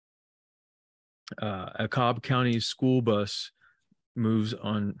A Cobb County school bus moves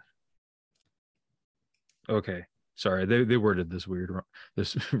on. Okay, sorry, they worded this weird,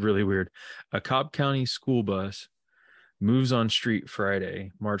 this really weird. A Cobb County school bus moves on street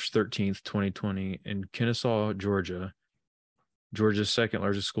Friday, March 13th, 2020, in Kennesaw, Georgia, Georgia's second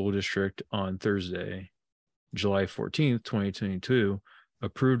largest school district. On Thursday, July 14th, 2022,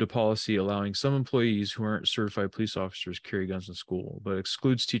 approved a policy allowing some employees who aren't certified police officers carry guns in school, but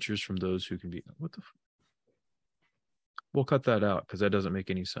excludes teachers from those who can be. What the? We'll cut that out because that doesn't make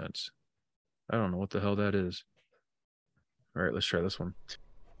any sense. I don't know what the hell that is. All right, let's try this one.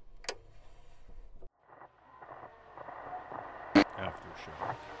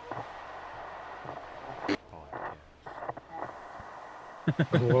 Aftershock podcast.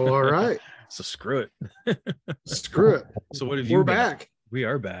 Well, all right. So screw it. Screw it. So what have you? We're back. We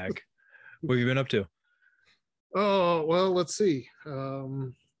are back. What have you been up to? Oh, well, let's see.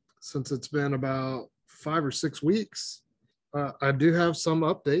 Since it's been about 5 or 6 weeks, I do have some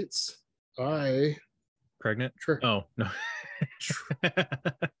updates. Pregnant? Oh no.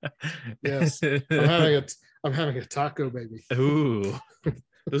 Yes, I'm having a taco baby. Ooh,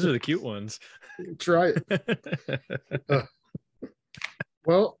 those are the cute ones. Try it.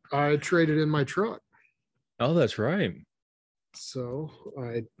 Well, I traded in my truck. Oh, that's right. So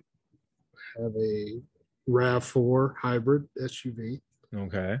I have a RAV4 hybrid SUV.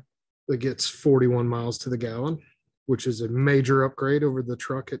 Okay. That gets 41 miles to the gallon, which is a major upgrade over the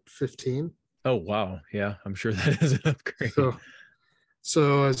truck at 15. Oh, wow. Yeah, I'm sure that is an upgrade.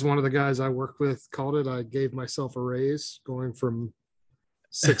 So as one of the guys I work with called it, I gave myself a raise going from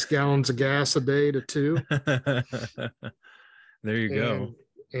 6 gallons of gas a day to 2. There you go.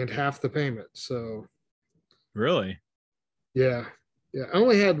 And half the payment. So really? Yeah. I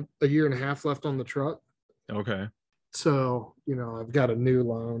only had a year and a half left on the truck. Okay. So, I've got a new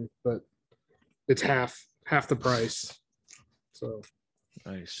loan, but it's half the price. So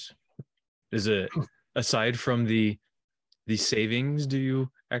nice. Is it, aside from the savings, do you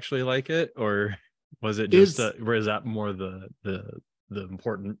actually like it, or was it just or is that more the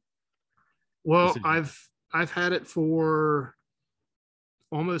important? Well, decision? I've had it for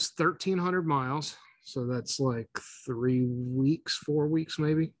almost 1,300 miles, so that's like 4 weeks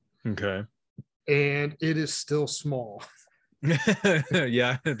maybe. Okay. And it is still small.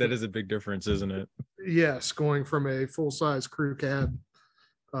 Yeah, that is a big difference, isn't it? Yes, going from a full-size crew cab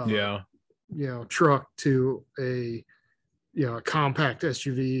truck to a compact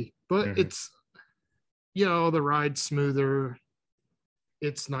SUV, but it's the ride's smoother,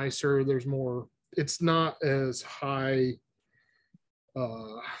 it's nicer, there's more, it's not as high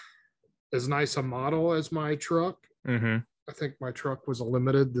as nice a model as my truck. I think my truck was a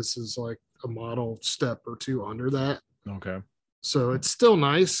limited. This is like a model step or two under that. Okay. So it's still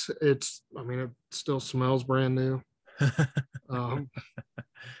nice. It still smells brand new.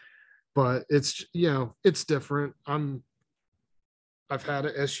 But it's, it's different. I've had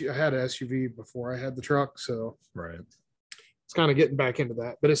I had an SUV before I had the truck. So right. It's kind of getting back into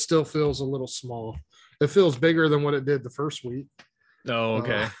that, but it still feels a little small. It feels bigger than what it did the first week. Oh,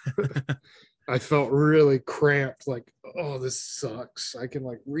 okay. I felt really cramped, like, oh, this sucks. I can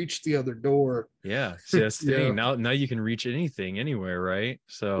reach the other door. Yeah. See, that's the thing. Now you can reach anything, anywhere, right?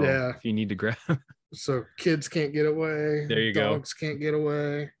 So if you need to grab. So kids can't get away. There you go. Dogs can't get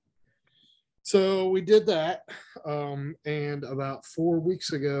away. So we did that. And about 4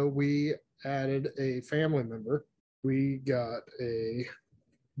 weeks ago, we added a family member. We got a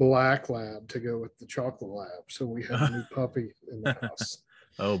black lab to go with the chocolate lab. So we have a new puppy in the house.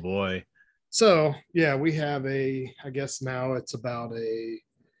 Oh boy. So yeah, we have I guess now it's about a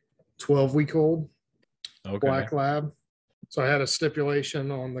 12-week-old black lab. So I had a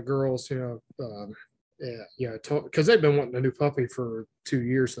stipulation on the girls, because they've been wanting a new puppy for 2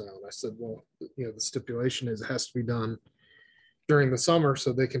 years now. And I said, well, the stipulation is it has to be done during the summer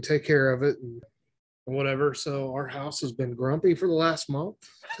so they can take care of it and whatever. So our house has been grumpy for the last month,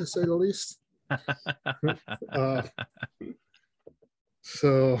 to say the least.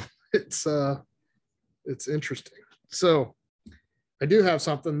 So it's interesting. So I do have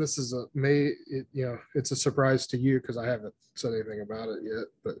something. This is it's a surprise to you because I haven't said anything about it yet,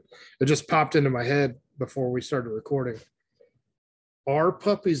 but it just popped into my head before we started recording. Our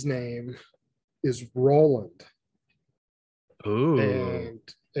puppy's name is Roland. Ooh.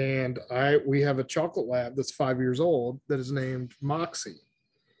 And we have a chocolate lab that's 5 years old that is named Moxie.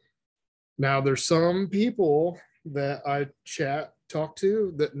 Now there's some people that I talk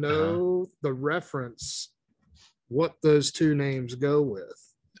to that know the reference, what those two names go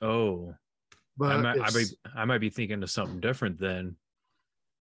with. Oh, but I might be thinking of something different then.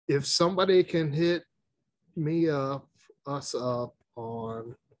 if somebody can hit me up, us up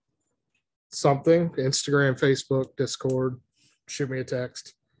on something, Instagram, Facebook, Discord, shoot me a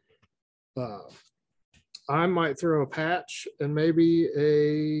text. I might throw a patch and maybe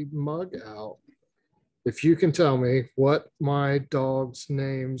a mug out. If you can tell me what my dog's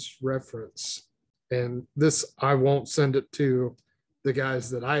names reference, and this, I won't send it to the guys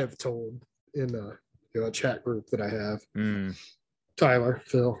that I have told in a chat group that I have. Tyler,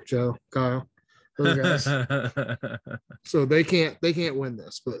 Phil, Joe, Kyle, those guys. So they can't win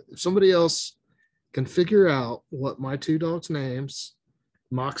this. But if somebody else can figure out what my two dogs' names,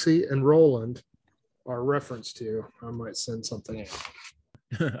 Moxie and Roland, are referenced to, I might send something out.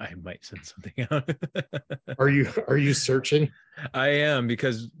 I might send something out. Are you searching? I am,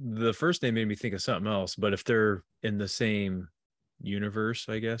 because the first name made me think of something else. But if they're in the same universe,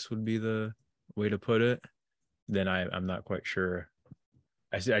 I guess would be the way to put it, then I'm not quite sure.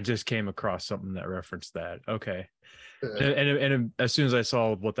 I just came across something that referenced that. Okay. And as soon as I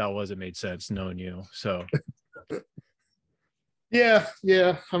saw what that was, it made sense knowing you. So yeah.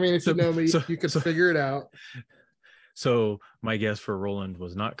 I mean, if you know me, you can figure it out. So my guess for Roland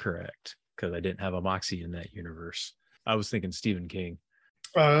was not correct, because I didn't have a Moxie in that universe. I was thinking Stephen King.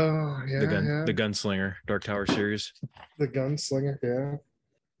 Oh, yeah. The Gunslinger, Dark Tower series. The Gunslinger, yeah.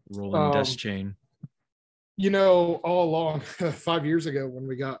 Roland Deschain. All along, 5 years ago when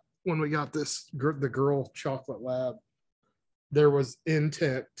we got this, the girl chocolate lab, there was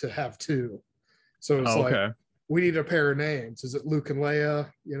intent to have two. So it's like, we need a pair of names. Is it Luke and Leia?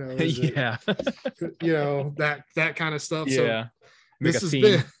 Is yeah. It, that kind of stuff. Yeah. So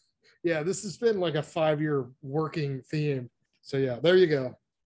this has been like a 5-year working theme. So yeah, there you go.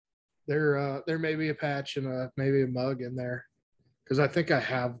 There may be a patch and maybe a mug in there, because I think I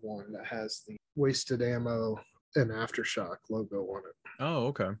have one that has the Wasted Ammo and Aftershock logo on it. Oh,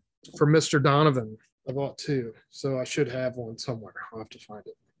 okay. For Mr. Donovan, I bought two, so I should have one somewhere. I'll have to find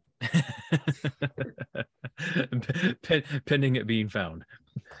it. Pending it being found.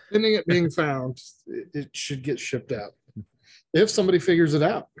 Pending it being found, it should get shipped out if somebody figures it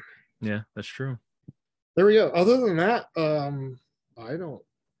out. Yeah, that's true. There we go. Other than that, I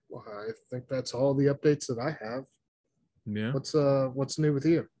think that's all the updates that I have. Yeah. What's new with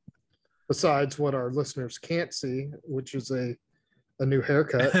you? Besides what our listeners can't see, which is a new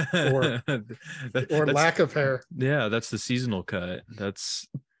haircut or lack of hair. Yeah, that's the seasonal cut. That's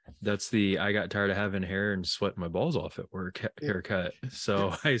the I got tired of having hair and sweat my balls off at work haircut.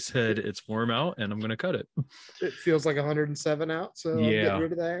 So I said it's warm out and I'm gonna cut it. It feels like 107 out, so I'm getting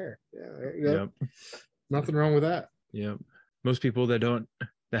rid of the hair. Yeah, there you go. Yep. Nothing wrong with that. Yep. Most people that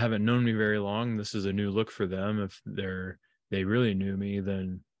haven't known me very long, this is a new look for them. If they really knew me,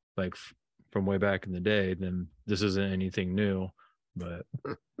 then like from way back in the day, then this isn't anything new. But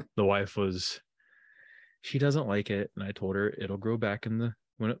the wife she doesn't like it, and I told her it'll grow back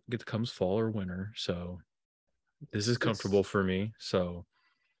when it comes fall or winter. So this is comfortable for me. So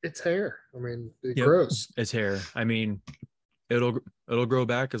it's hair. I mean, it grows. It's hair. I mean, it'll grow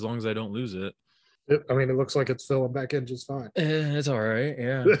back as long as I don't lose it. It looks like it's filling back in just fine. It's all right.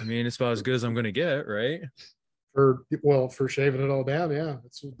 Yeah. I mean, it's about as good as I'm going to get, right? For shaving it all down. Yeah.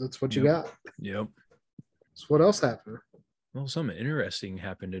 That's what you got. Yep. So what else happened? Well, something interesting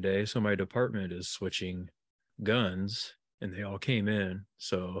happened today. So my department is switching guns, and they all came in.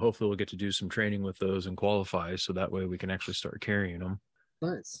 So hopefully we'll get to do some training with those and qualify, so that way we can actually start carrying them.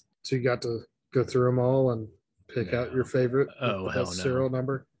 Nice. So you got to go through them all and pick out your favorite. Oh, hell no. Serial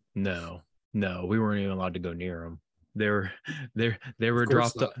number? No, we weren't even allowed to go near them. They were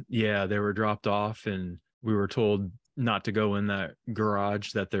dropped. Yeah, they were dropped off, and we were told not to go in that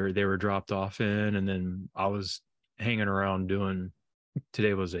garage that they were dropped off in. And then I was hanging around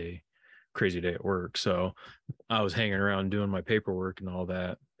today was a crazy day at work, so I was hanging around doing my paperwork and all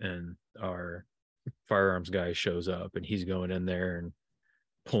that, and our firearms guy shows up, and he's going in there and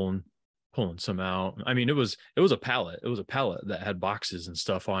pulling some out. I mean, it was a pallet. It was a pallet that had boxes and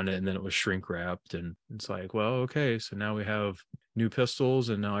stuff on it, and then it was shrink wrapped. And it's like, well, okay, so now we have new pistols,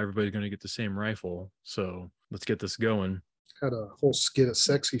 and now everybody's going to get the same rifle. So let's get this going. Had a whole skid of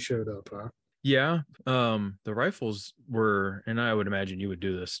sexy showed up, huh? Yeah. The rifles were, and I would imagine you would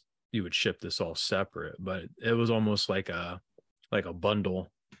do this, you would ship this all separate, but it was almost like a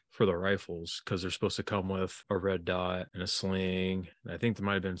bundle for the rifles, because they're supposed to come with a red dot and a sling. I think there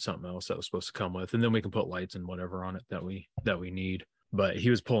might have been something else that was supposed to come with, and then we can put lights and whatever on it that we need. But he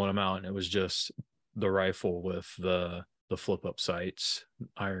was pulling them out, and it was just the rifle with the flip up sights,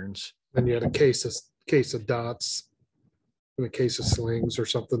 irons. And you had a case of dots. in a case of slings or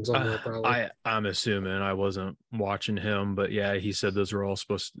something's on there probably. I'm assuming. I wasn't watching him, but yeah, he said those were all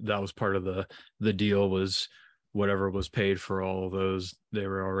that was part of the deal, was whatever was paid for all of those, they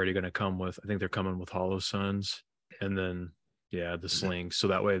were already going to come with. I think they're coming with Holosuns, and then yeah, the slings. So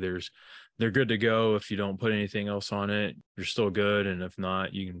that way they're good to go. If you don't put anything else on it, you're still good. And if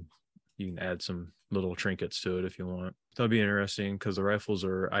not, you can add some little trinkets to it if you want. That'll be interesting because the rifles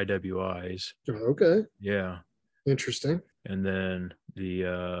are IWIs. Okay. Yeah. Interesting. And then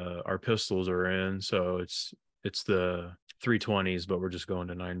our pistols are in, so it's the 320s, but we're just going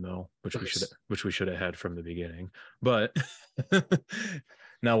to 9mm, which we should have had from the beginning. But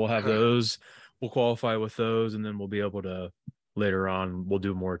now we'll have those. We'll qualify with those, and then we'll be able to later on. We'll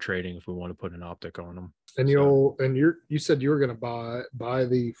do more trading if we want to put an optic on them. And you said you were going to buy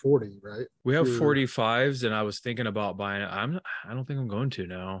the 40, right? We have 45s, and I was thinking about buying it. I don't think I'm going to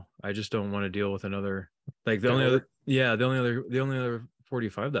now. I just don't want to deal with another, like the only other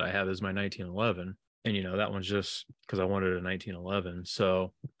 45 that I have is my 1911. And that one's just because I wanted a 1911.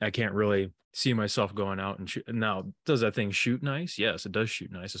 So I can't really see myself going out and shoot. Now, does that thing shoot nice? Yes, it does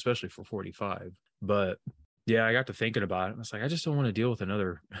shoot nice, especially for 45. But yeah, I got to thinking about it. I was like, I just don't want to deal with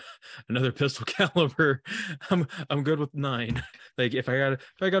another pistol caliber. I'm good with 9. Like if I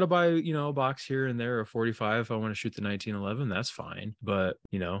gotta buy, a box here and there, a 45, if I want to shoot the 1911, that's fine. But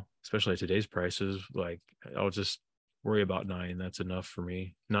especially at today's prices, like I'll just worry about 9. That's enough for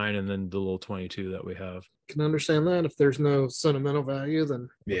me. 9, and then the little 22 that we have. Can understand that. If there's no sentimental value, then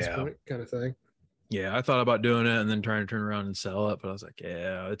yeah, kind of thing. Yeah, I thought about doing it and then trying to turn around and sell it, but I was like,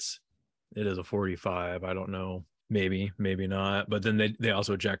 yeah, it is a 45. I don't know. Maybe not. But then they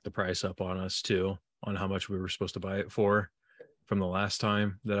also jacked the price up on us too, on how much we were supposed to buy it for from the last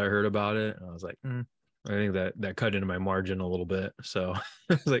time that I heard about it. And I was like, I think that cut into my margin a little bit. So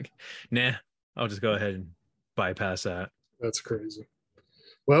I was like, nah, I'll just go ahead and bypass that. That's crazy.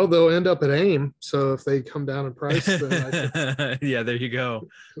 Well, they'll end up at AIM. So if they come down in price, then yeah, there you go.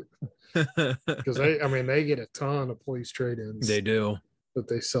 Because they get a ton of police trade-ins. They do. That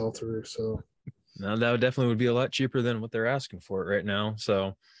they sell through. So now that definitely would be a lot cheaper than what they're asking for it right now. So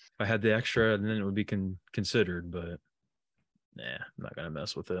if I had the extra, then it would be considered, but nah, I'm not gonna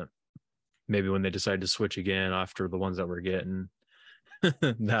mess with it. Maybe when they decide to switch again after the ones that we're getting,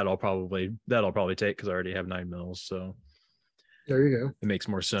 that'll probably take, because I already have 9mm. So there you go. It makes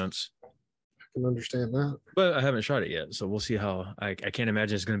more sense. I can understand that. But I haven't shot it yet, so we'll see how. I can't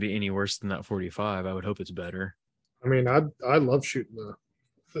imagine it's going to be any worse than that 45. I would hope it's better. I mean, I love shooting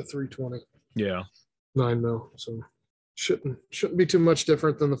the 320. Yeah. 9mm. So shouldn't be too much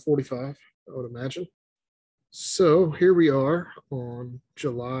different than the 45, I would imagine. So here we are on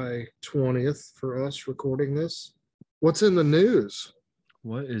July 20th for us recording this. What's in the news?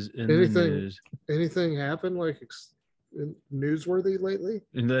 What is in the news? Anything happen like newsworthy lately?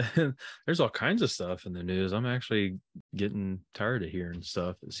 There's all kinds of stuff in the news. I'm actually getting tired of hearing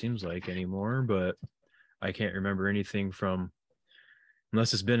stuff, it seems like, anymore, but I can't remember anything from,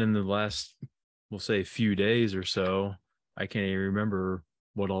 unless it's been in the last, we'll say, few days or so. I can't even remember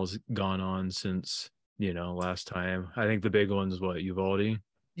what all's gone on since, last time. I think the big one is what, Uvalde?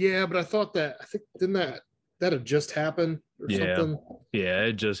 Yeah, but I think didn't that had just happened or something? Yeah,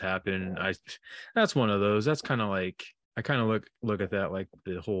 it just happened. That's one of those. That's kind of like, I kind of look at that like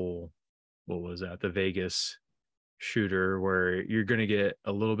the whole, what was that? The Vegas shooter, where you're going to get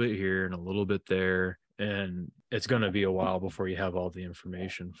a little bit here and a little bit there, and it's going to be a while before you have all the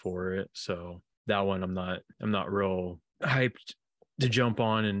information for it. So that one, I'm not real hyped to jump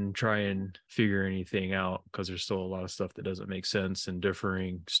on and try and figure anything out, because there's still a lot of stuff that doesn't make sense and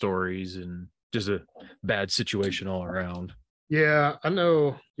differing stories and just a bad situation all around. Yeah, I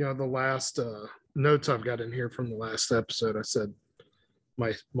know. The last notes I've got in here from the last episode, I said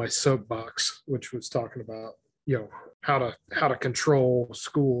my soapbox, which was talking about how to control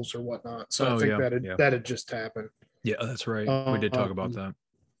schools or whatnot. So I think that had just happened. Yeah, that's right. We did talk about that.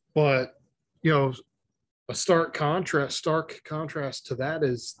 But a stark contrast to that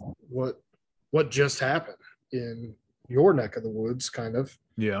is what just happened in your neck of the woods, kind of.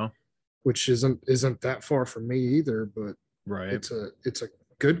 Yeah. Which isn't that far from me either, but right. It's a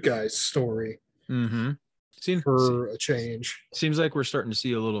good guy's story. Mm-hmm. For a change. Seems like we're starting to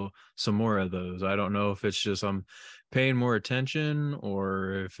see some more of those. I don't know if it's just I'm paying more attention,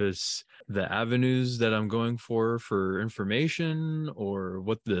 or if it's the avenues that I'm going for information, or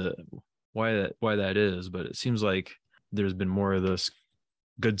why that is, but it seems like there's been more of this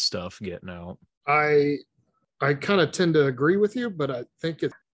good stuff getting out. I kind of tend to agree with you, but I think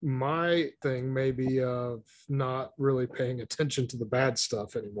my thing maybe of not really paying attention to the bad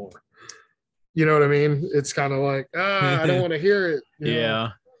stuff anymore. You know what I mean? It's kind of like, I don't want to hear it. Yeah.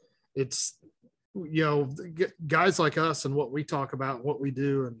 It's, guys like us and what we talk about, what we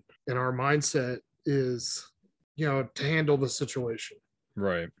do, and our mindset is, to handle the situation.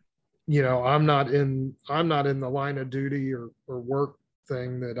 Right. I'm not in the line of duty or work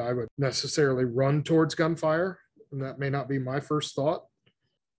thing that I would necessarily run towards gunfire. And that may not be my first thought.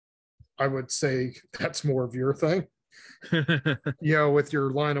 I would say that's more of your thing, with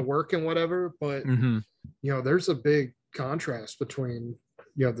your line of work and whatever. But, Mm-hmm. There's a big contrast between,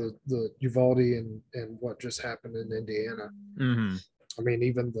 the Uvalde and what just happened in Indiana. Mm-hmm. I mean,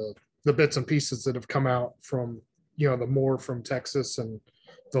 even the bits and pieces that have come out from, the more from Texas and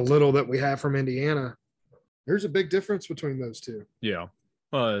the little that we have from Indiana, there's a big difference between those two. Yeah.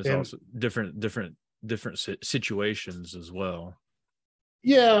 Well, it's also different situations as well.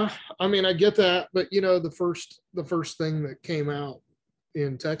 Yeah, I mean, I get that, but the first thing that came out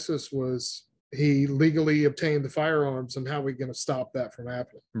in Texas was he legally obtained the firearms, and how are we going to stop that from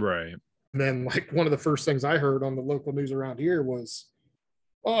happening? Right. And then, like, one of the first things I heard on the local news around here was,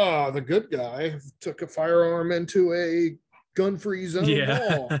 oh, the good guy took a firearm into a gun-free zone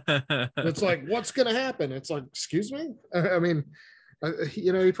mall. It's like, what's going to happen? It's like, excuse me? I mean,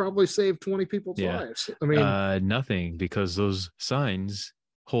 he probably saved 20 people's lives. I mean, nothing, because those signs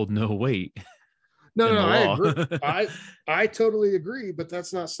hold no weight. No, I agree. I totally agree, but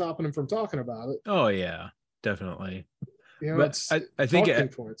that's not stopping him from talking about it. Oh yeah, definitely. But I think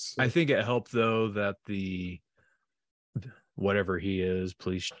points. I think it helped though that whatever he is,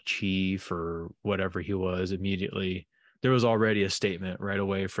 police chief or whatever he was, immediately there was already a statement right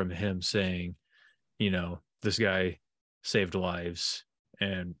away from him saying, this guy saved lives,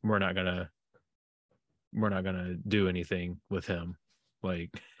 and we're not gonna do anything with him. Like,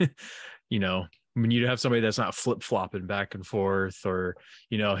 when you have somebody that's not flip-flopping back and forth, or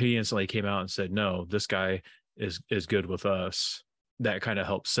he instantly came out and said, no, this guy is good with us. That kind of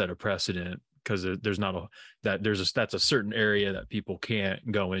helps set a precedent, because that's a certain area that people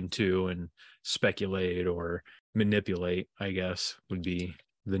can't go into and speculate or manipulate, I guess, would be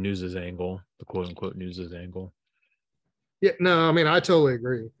the news's angle, the quote unquote news's angle. Yeah, no, I mean, I totally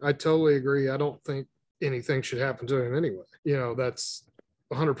agree. I don't think anything should happen to him anyway. That's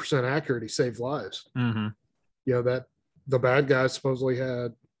 100% accurate. He saved lives. Mm-hmm. That the bad guy supposedly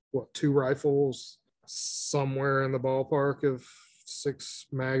had 2 rifles, somewhere in the ballpark of 6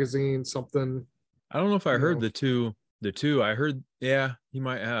 magazines, something. I don't know if I heard the two I heard. Yeah, he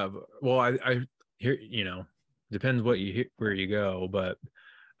might have. Well, I hear, depends where you go, but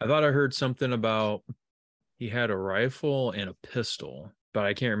I thought I heard something about he had a rifle and a pistol, but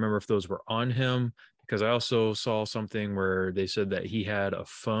I can't remember if those were on him, because I also saw something where they said that he had a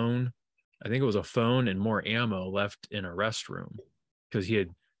phone. I think it was a phone and more ammo left in a restroom, because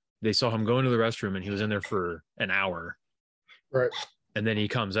they saw him go into the restroom and he was in there for an hour. Right. And then he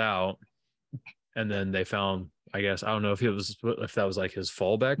comes out, and then they found, I guess, I don't know if that was like his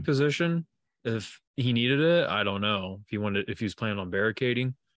fallback position, if he needed it. I don't know if he was planning on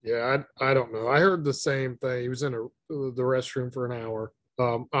barricading. Yeah, I don't know. I heard the same thing. He was in the restroom for an hour.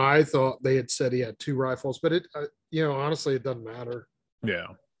 I thought they had said he had 2 rifles, but it, honestly, it doesn't matter. Yeah.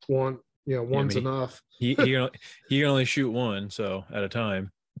 One's enough. he can only shoot one, so at a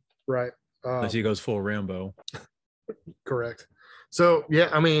time. Right. Unless he goes full Rambo. Correct. So, yeah,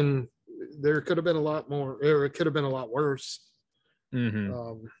 I mean, there could have been a lot more, or it could have been a lot worse.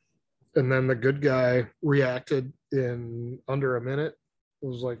 Mm-hmm. And then the good guy reacted in under a minute. It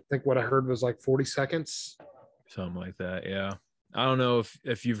was like, I think what I heard was like 40 seconds. Something like that. Yeah. I don't know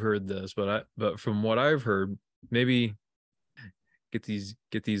if you've heard this, but from what I've heard, maybe get these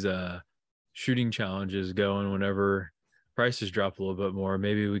shooting challenges going whenever prices drop a little bit more.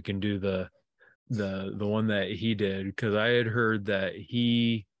 Maybe we can do the one that he did, because I had heard that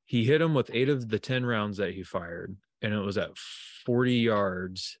he hit him with 8 of the 10 rounds that he fired, and it was at 40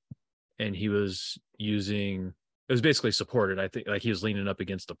 yards, and he was using, it was basically supported. I think like he was leaning up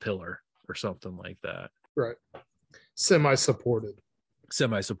against a pillar or something like that. Right. Semi-supported.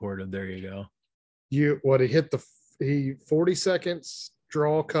 There you go. He 40 seconds,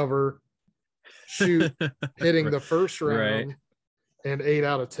 draw cover, shoot, hitting the first round, right, and 8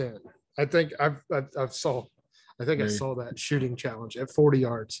 out of 10. I think I saw that shooting challenge at 40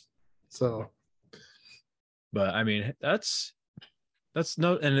 yards. So, but I mean, that's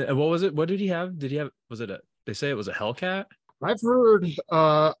no. And what was it? What did he have? Was it they say it was a Hellcat?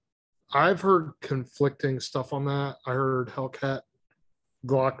 I've heard conflicting stuff on that. I heard Hellcat,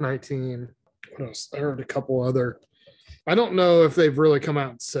 Glock 19. What else? I heard a couple other. I don't know if they've really come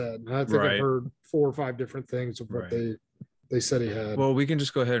out and said. I think I've heard 4 or 5 different things of what they They said he had. Well, we can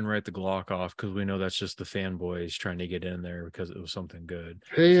just go ahead and write the Glock off because we know that's just the fanboys trying to get in there because it was something good.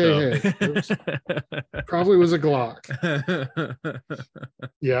 Hey. Probably was a Glock.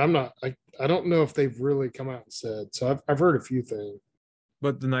 Yeah, I'm not. I don't know if they've really come out and said. So I've heard a few things.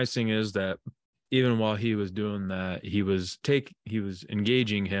 But the nice thing is that even while he was doing that, he was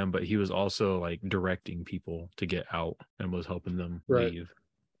engaging him, but he was also like directing people to get out and was helping them leave.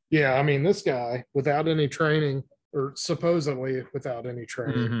 Yeah, I mean, this guy without any training, or supposedly without any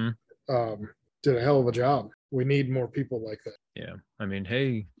training, did a hell of a job. We need more people like that. Yeah, I mean,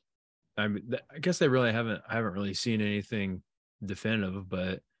 hey, I guess I haven't really seen anything definitive,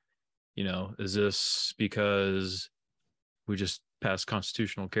 but is this because we just passed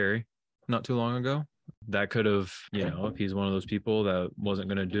constitutional carry not too long ago? That could have, if he's one of those people that wasn't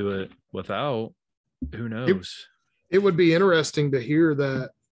going to do it without, who knows? It would be interesting to hear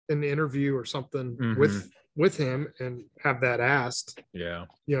that in the interview or something with him and have that asked. Yeah.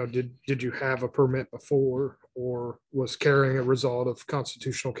 Did you have a permit before, or was carrying a result of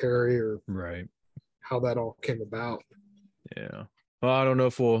constitutional carry, or right, how that all came about? Yeah. Well, I don't know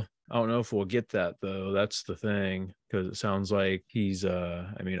if we'll get that though. That's the thing, because it sounds like he's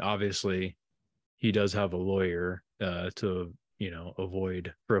I mean, obviously he does have a lawyer to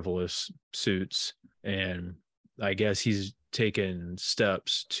avoid frivolous suits, and I guess he's taken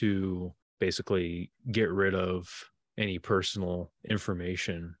steps to basically get rid of any personal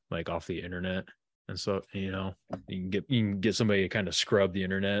information like off the internet. And so you can get somebody to kind of scrub the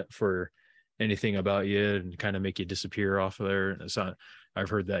internet for anything about you and kind of make you disappear off of there. It's not, I've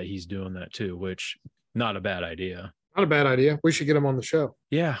heard that he's doing that too, which not a bad idea. Not a bad idea. We should get him on the show.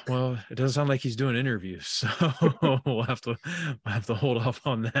 Yeah, well, it doesn't sound like he's doing interviews, so we'll have to hold off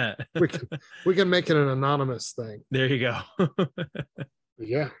on that. we can make it an anonymous thing. There you go.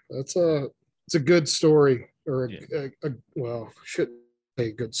 Yeah, it's a good story, or shouldn't say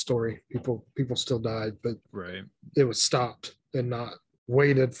a good story. People still died, but right, it was stopped and not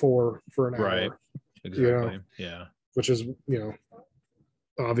waited for an hour. Right, exactly. Yeah, which is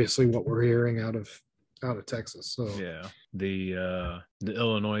obviously what we're hearing out of Texas. So yeah, the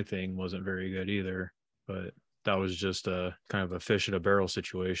Illinois thing wasn't very good either, but that was just a kind of a fish in a barrel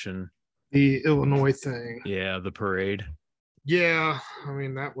situation. The Illinois thing. Yeah, the parade. Yeah, I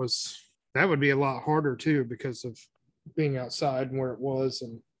mean that would be a lot harder too, because of being outside and where it was,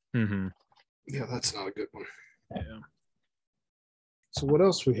 and yeah, that's not a good one. Yeah. So what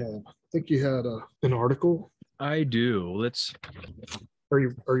else we have? I think you had an article. I do. Are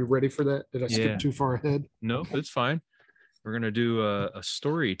you ready for that? Did I skip too far ahead? No, it's fine. We're gonna do a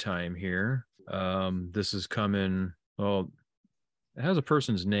story time here. This is coming. Well, it has a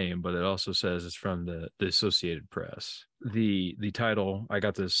person's name, but it also says it's from the Associated Press. The title, I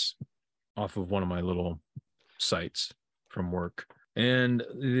got this off of one of my little sites from work, and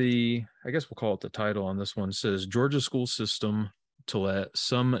I guess we'll call it the title on this one, says Georgia school system to let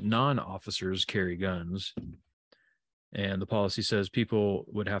some non-officers carry guns. And the policy says people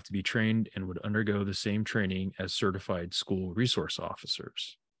would have to be trained and would undergo the same training as certified school resource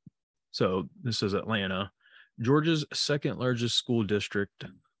officers. So this is Atlanta, Georgia's second largest school district.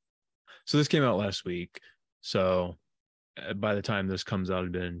 So this came out last week. So by the time this comes out,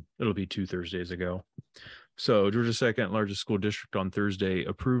 it'll be 2 Thursdays ago. So Georgia's second largest school district on Thursday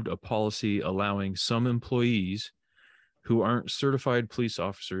approved a policy allowing some employees who aren't certified police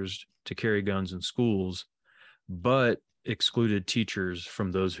officers to carry guns in schools, but excluded teachers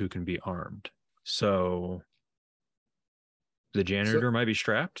from those who can be armed. So the janitor might be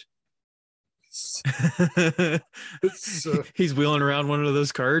strapped. He's wheeling around one of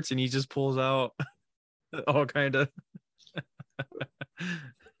those carts and he just pulls out all kind of.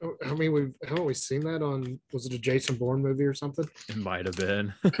 I mean, haven't we seen that on, was it a Jason Bourne movie or something? It might have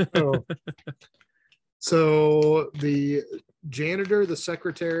been. Oh. So the janitor, the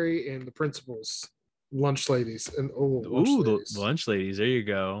secretary, and the principals, lunch ladies, and the lunch ladies. There you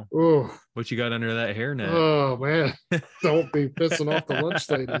go. Oh, what you got under that hairnet? Oh man, don't be pissing off the lunch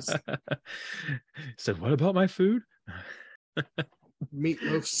ladies. Said, what about my food?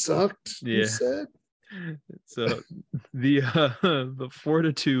 Meatloaf sucked. Yeah. You said. So the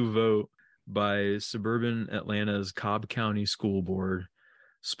 4-2 vote by suburban Atlanta's Cobb County School Board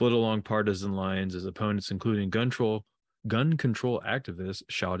split along partisan lines as opponents, including gun control activists,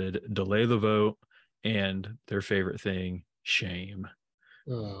 shouted, delay the vote, and their favorite thing, shame.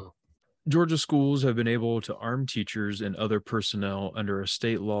 Oh. Georgia schools have been able to arm teachers and other personnel under a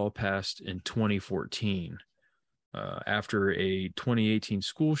state law passed in 2014. After a 2018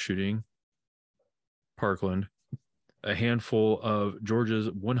 school shooting, Parkland, a handful of Georgia's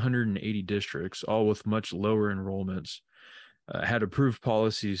 180 districts, all with much lower enrollments, had approved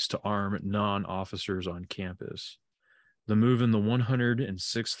policies to arm non-officers on campus. The move in the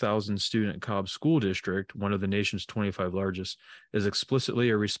 106,000 student Cobb School District, one of the nation's 25 largest, is explicitly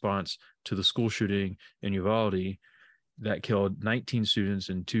a response to the school shooting in Uvalde that killed 19 students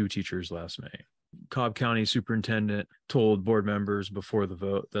and 2 teachers last May. Cobb County Superintendent told board members before the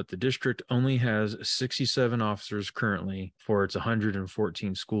vote that the district only has 67 officers currently for its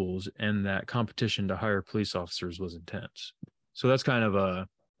 114 schools, and that competition to hire police officers was intense. So that's kind of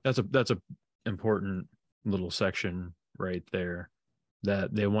that's a important little section right there,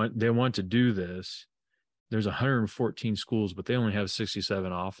 that they want to do this. There's 114 schools, but they only have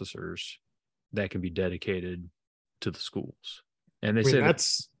 67 officers that can be dedicated to the schools. And they say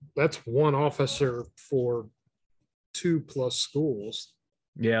that's one officer for 2+ schools.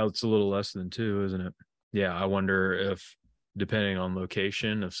 Yeah, it's a little less than 2, isn't it? Yeah, I wonder if, depending on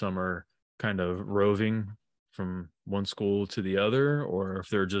location, if some are kind of roving from one school to the other, or if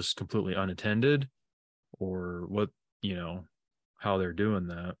they're just completely unattended, or what, how they're doing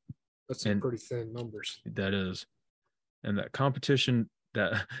that. That's some pretty thin numbers. That is. And that competition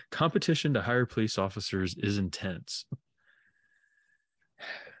to hire police officers is intense.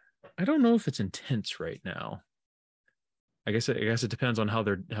 I don't know if it's intense right now. I guess it depends on how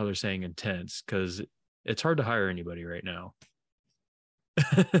they're saying intense, because it's hard to hire anybody right now.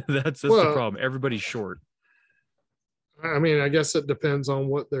 That's the problem. Everybody's short. I mean, I guess it depends on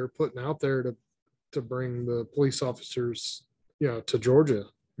what they're putting out there to bring the police officers, to Georgia.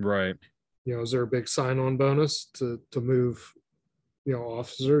 Right. Is there a big sign-on bonus to move,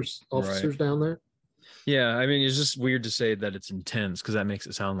 officers right down there? Yeah, I mean, it's just weird to say that it's intense, because that makes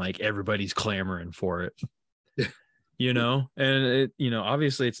it sound like everybody's clamoring for it. And it,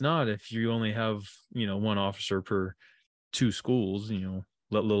 obviously it's not if you only have, one officer per 2 schools, a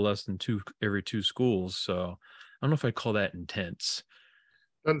little less than 2 every 2 schools. So I don't know if I'd call that intense.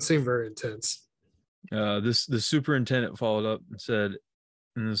 Doesn't seem very intense. The superintendent followed up and said,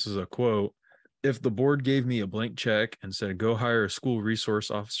 and this is a quote, "If the board gave me a blank check and said, go hire a school resource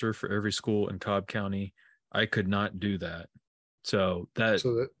officer for every school in Cobb County, I could not do that." So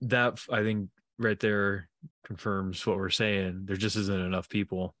that I think right there confirms what we're saying. There just isn't enough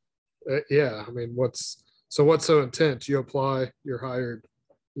people. Yeah. I mean, what's so intense? You apply, you're hired,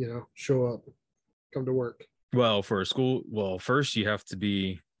 show up, come to work. Well, for a school, first you have to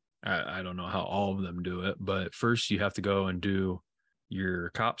be, I don't know how all of them do it, but first you have to go and do your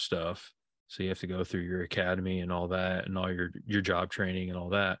cop stuff. So you have to go through your academy and all that, and all your job training and all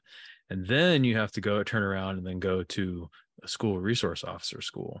that. And then you have to turn around and then go to a school resource officer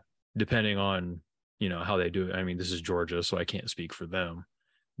school, depending on, how they do it. I mean, this is Georgia, so I can't speak for them,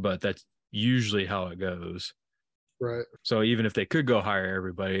 but that's usually how it goes. Right. So even if they could go hire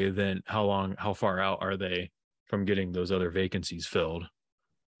everybody, then how far out are they from getting those other vacancies filled?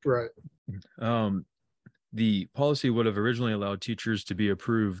 Right. The policy would have originally allowed teachers to be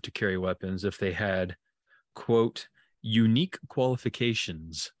approved to carry weapons if they had, quote, unique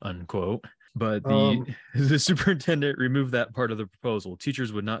qualifications, unquote. But the superintendent removed that part of the proposal.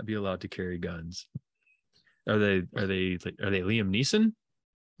 Teachers would not be allowed to carry guns. Are they Liam Neeson?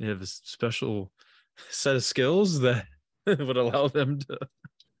 They have a special set of skills that would allow them to.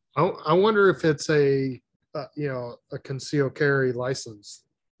 I wonder if it's a concealed carry license.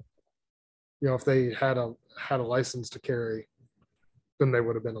 If they had a license to carry, then they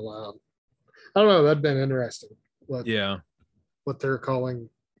would have been allowed. I don't know. That'd been interesting. What they're calling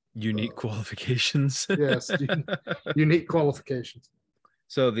unique qualifications. Yes, unique qualifications.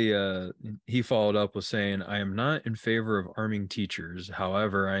 So he followed up with saying, "I am not in favor of arming teachers.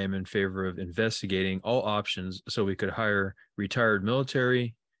 However, I am in favor of investigating all options so we could hire retired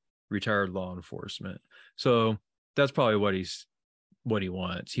military, retired law enforcement." So that's probably what he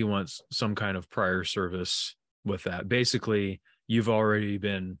wants. He wants some kind of prior service with that. Basically, you've already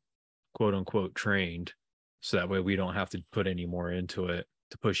been, quote unquote, trained, so that way we don't have to put any more into it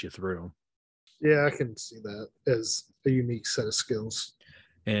to push you through. Yeah, I can see that as a unique set of skills.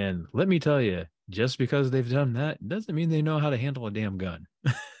 And let me tell you, just because they've done that doesn't mean they know how to handle a damn gun.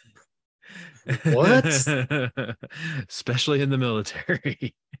 What? Especially in the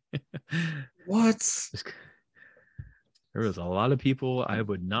military. What? There was a lot of people I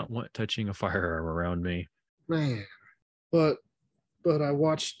would not want touching a firearm around me. Man, but I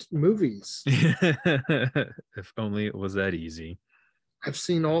watched movies. If only it was that easy. I've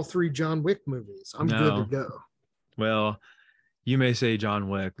seen all 3 John Wick movies. I'm good to go. Well, you may say John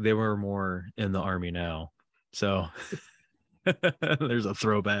Wick. They were more in the Army now. So there's a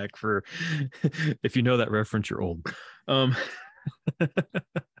throwback for, if you know that reference, you're old.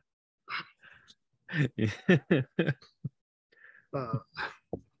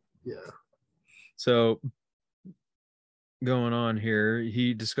 So going on here,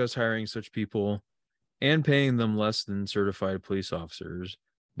 he discussed hiring such people and paying them less than certified police officers,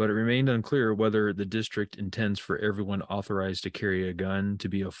 but it remained unclear whether the district intends for everyone authorized to carry a gun to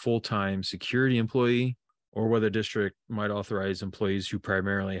be a full-time security employee, or whether the district might authorize employees who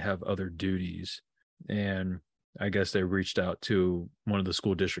primarily have other duties. And I guess they reached out to one of the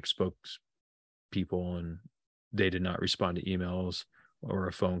school district spokespeople, and they did not respond to emails or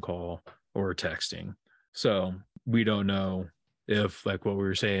a phone call or texting. So we don't know if, like what we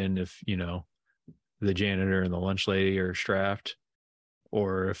were saying, if, the janitor and the lunch lady are strapped,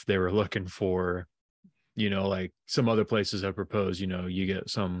 or if they were looking for, like some other places have proposed, you get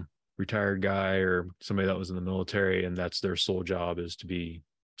some retired guy or somebody that was in the military and that's their sole job is to be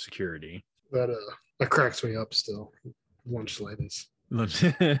security. That cracks me up still. Lunch ladies. What's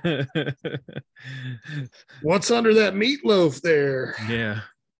under that meatloaf there? Yeah.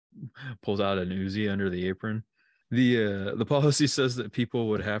 Pulls out an Uzi under the apron. The policy says that people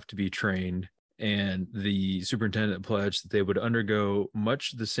would have to be trained, and the superintendent pledged that they would undergo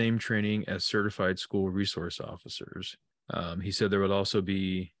much the same training as certified school resource officers. He said there would also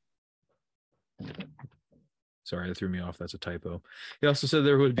be, sorry, that threw me off. That's a typo. He also said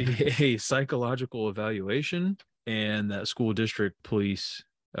there would be a psychological evaluation, and that school district police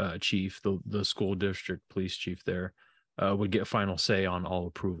chief, the school district police chief there, would get final say on all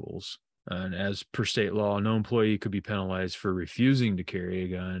approvals. And as per state law, no employee could be penalized for refusing to carry a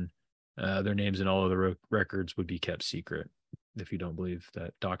gun. Their names and all of the records would be kept secret, if you don't believe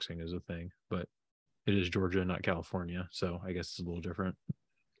that doxing is a thing. But it is Georgia, not California, so I guess it's a little different.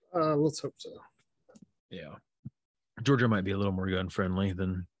 Let's hope so. Yeah. Georgia might be a little more gun friendly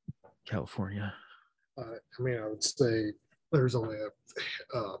than California. I would say there's only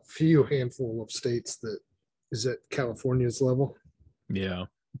a few handful of states that is at California's level. Yeah.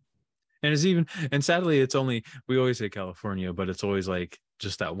 And sadly, it's only, we always say California, but it's always like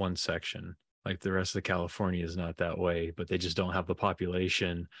just that one section. Like the rest of California is not that way, but they just don't have the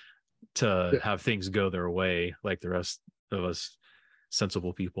population to have things go their way like the rest of us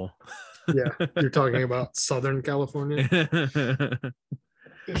sensible people. Yeah, you're talking about Southern California.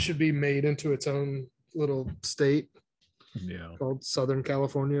 It should be made into its own little state. Yeah, called Southern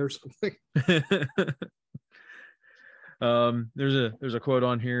California or something. There's a quote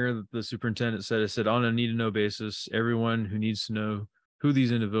on here that the superintendent said. It said, on a need to know basis, everyone who needs to know who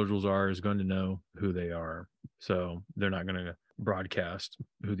these individuals are is going to know who they are. So they're not going to broadcast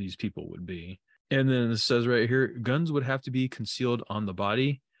who these people would be. And then it says right here, guns would have to be concealed on the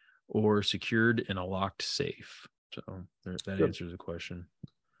body or secured in a locked safe. So that answers the question.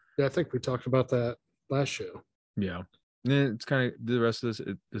 Yeah, I think we talked about that last show. Yeah. And then it's kind of the rest of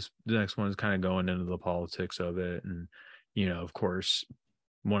the next one is kind of going into the politics of it. And, of course,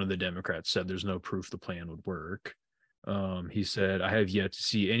 one of the Democrats said there's no proof the plan would work. He said, I have yet to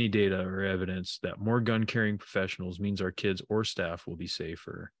see any data or evidence that more gun carrying professionals means our kids or staff will be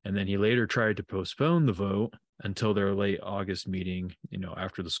safer. And then he later tried to postpone the vote until their late August meeting,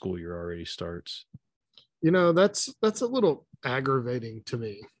 after the school year already starts. That's a little aggravating to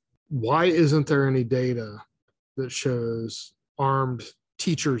me. Why isn't there any data that shows armed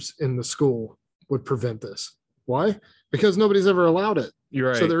teachers in the school would prevent this? Why? Because nobody's ever allowed it. You're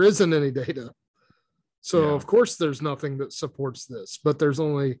right. So there isn't any data. So of course there's nothing that supports this, but there's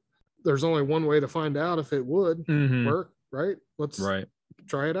only one way to find out if it would work, right? Let's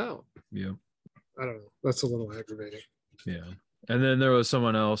try it out. Yeah. I don't know. That's a little aggravating. Yeah. And then there was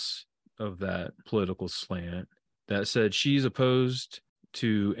someone else of that political slant that said she's opposed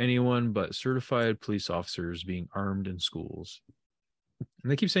to anyone but certified police officers being armed in schools.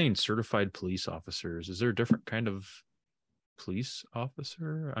 And they keep saying certified police officers. Is there a different kind of police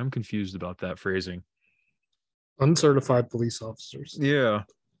officer? I'm confused about that phrasing. Uncertified police officers. Yeah.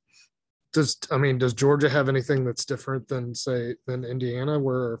 Does Georgia have anything that's different than Indiana,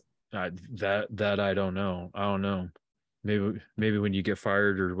 where that I don't know. Maybe when you get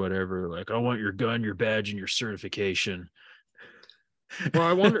fired or whatever, like, I want your gun, your badge, and your certification. Well,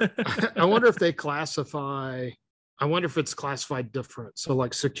 I wonder if they classify. I wonder if it's classified different. So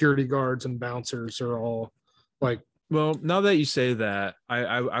like security guards and bouncers are all like. Well, now that you say that,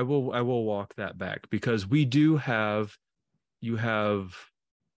 I will walk that back, because you have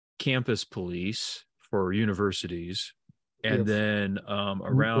campus police for universities, and then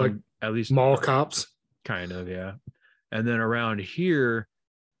around, like, at least mall cops, kind of, yeah. And then around here,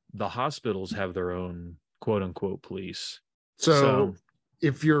 the hospitals have their own quote unquote police. So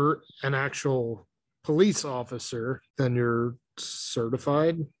if you're an actual police officer, then you're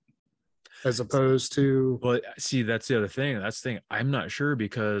certified. as opposed to. Well, see, that's the other thing. That's the thing. I'm not sure,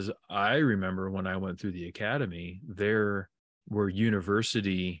 because I remember when I went through the academy, there were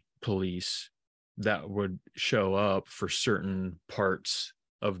university police that would show up for certain parts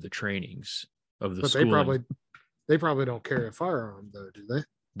of the trainings of the But schooling. they probably don't carry a firearm though, do they?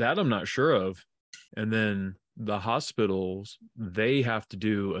 That I'm not sure of. And then the hospitals, they have to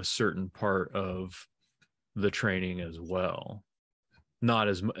do a certain part of the training as well. Not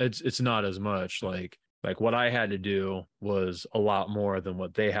as it's not as much like what I had to do was a lot more than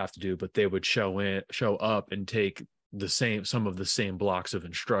what they have to do, but they would show up and take some of the same blocks of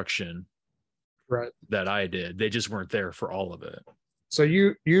instruction Right. that I did. They just weren't there for all of it. So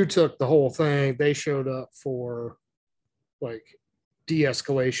you took the whole thing. They showed up for like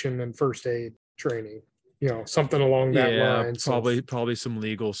de-escalation and first aid training, something along that line. Probably some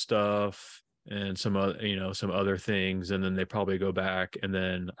legal stuff and some other, some other things, and then they probably go back, and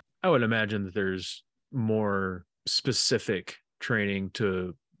then I would imagine that there's more specific training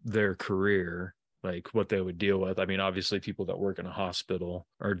to their career, like what they would deal with. I mean, obviously people that work in a hospital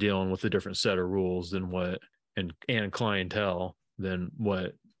are dealing with a different set of rules than what and clientele than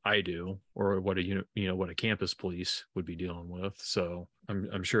what I do, or what what a campus police would be dealing with. So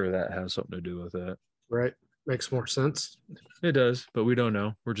I'm sure that has something to do with it. Right. Makes more sense. It does, but we don't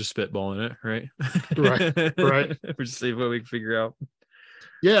know. We're just spitballing it, right? Right. We're just seeing what we can figure out.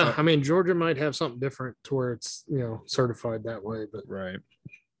 Yeah, I mean, Georgia might have something different to where it's certified that way, but right.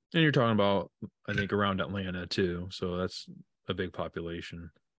 And you're talking about, I think, around Atlanta too, so that's a big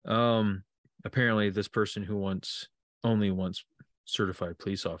population. Apparently, this person who only wants certified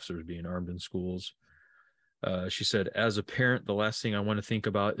police officers being armed in schools. She said, as a parent, the last thing I want to think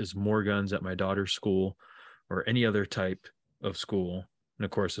about is more guns at my daughter's school or any other type of school. And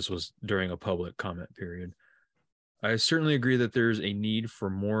of course, this was during a public comment period. I certainly agree that there's a need for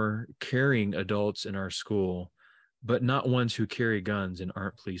more caring adults in our school, but not ones who carry guns and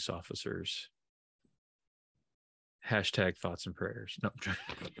aren't police officers. Hashtag thoughts and prayers. No.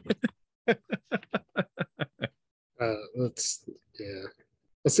 that's, yeah,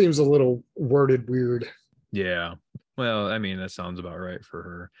 it seems a little worded weird. Yeah. Well, I mean, that sounds about right for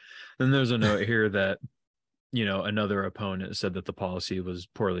her. And there's a note here that, another opponent said that the policy was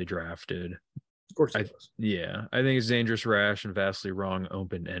poorly drafted. Of course it was. Yeah. I think it's dangerous, rash, and vastly wrong,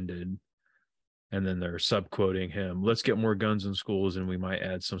 open-ended. And then they're subquoting him. Let's get more guns in schools and we might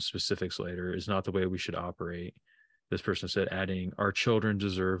add some specifics later. Is not the way we should operate. This person said, adding, our children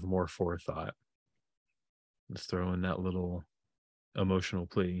deserve more forethought. Let's throw in that little emotional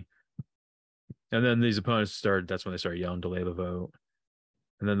plea. And then these opponents that's when they started yelling, delay the vote.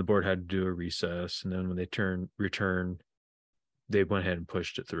 And then the board had to do a recess. And then when they returned, they went ahead and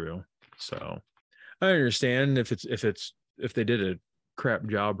pushed it through. So I understand if they did a crap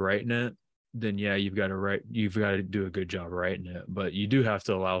job writing it, then yeah, you've got to do a good job writing it. But you do have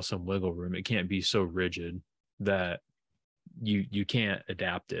to allow some wiggle room. It can't be so rigid that you can't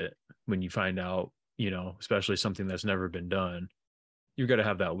adapt it when you find out, especially something that's never been done. You've got to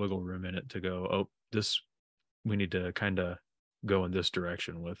have that wiggle room in it to go, we need to kind of go in this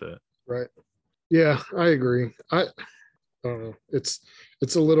direction with it. Right. Yeah, I agree. I don't know. It's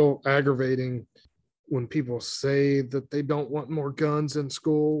a little aggravating when people say that they don't want more guns in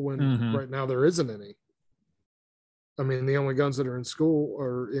school when right now there isn't any. I mean, the only guns that are in school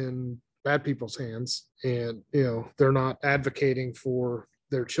are in bad people's hands, and they're not advocating for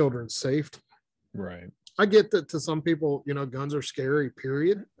their children's safety. Right. I get that to some people, guns are scary,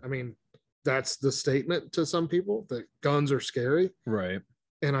 period. I mean, that's the statement to some people, that guns are scary. Right.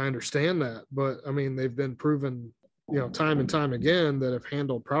 And I understand that. But I mean, they've been proven, time and time again that if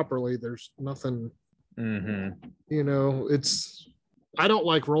handled properly, there's nothing, I don't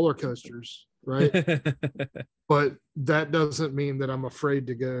like roller coasters, right? But that doesn't mean that I'm afraid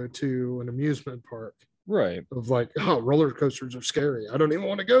to go to an amusement park. Right. Of like, oh, roller coasters are scary. I don't even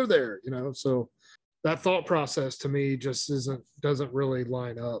want to go there, so that thought process to me just doesn't really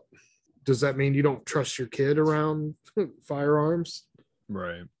line up. Does that mean you don't trust your kid around firearms?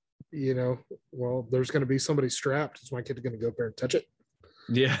 Right. Well, there's going to be somebody strapped. Is my kid going to go up there and touch it?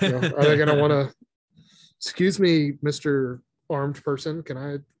 Yeah. Are they going to want to, excuse me, Mr. Armed person, can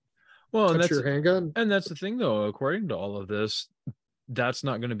I touch your handgun? And that's the thing though, according to all of this, that's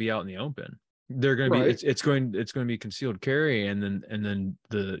not going to be out in the open. They're going to be, it's going to be concealed carry. And then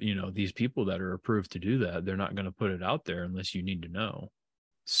the, these people that are approved to do that, they're not going to put it out there unless you need to know.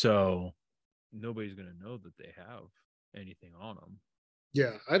 So nobody's going to know that they have anything on them.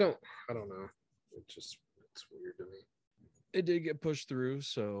 Yeah. I don't know. It's weird to me. It did get pushed through.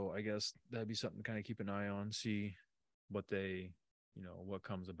 So I guess that'd be something to kind of keep an eye on, see what they, what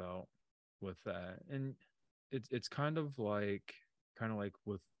comes about. with that. And it's kind of like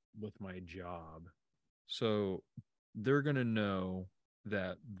with my job. So they're going to know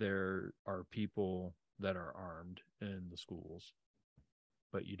that there are people that are armed in the schools,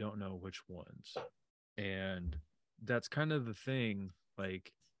 but you don't know which ones. And that's kind of the thing.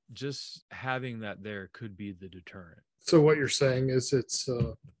 Like, just having that there could be the deterrent. So what you're saying is it's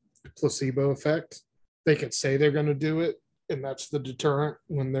a placebo effect. They could say they're going to do it, and that's the deterrent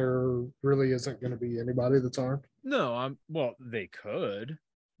when there really isn't going to be anybody that's armed. No, well, they could,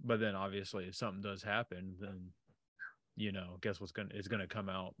 but then obviously if something does happen, then guess what's gonna it's gonna come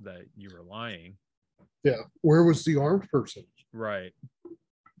out that you were lying. Yeah. Where was the armed person? Right.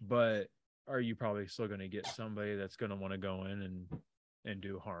 But are you probably still gonna get somebody that's gonna want to go in and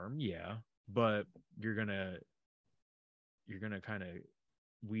do harm? Yeah. But you're gonna kind of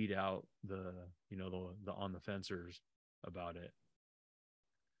weed out the on the fencers about it.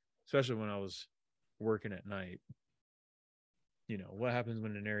 Especially when I was working at night. What happens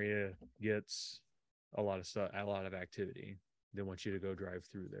when an area gets a lot of stuff, a lot of activity? They want you to go drive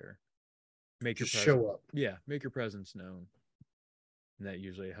through there, make Just your presence. show up. Yeah, make your presence known, and that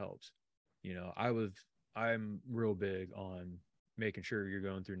usually helps. I'm real big on making sure you're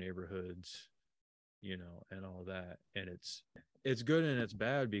going through neighborhoods, and all that. And it's good and it's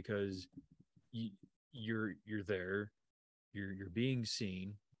bad because you're there, you're being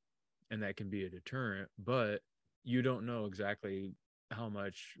seen, and that can be a deterrent. But you don't know exactly how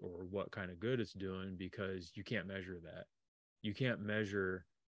much or what kind of good it's doing because you can't measure that. You can't measure,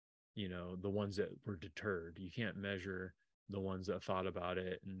 the ones that were deterred. You can't measure the ones that thought about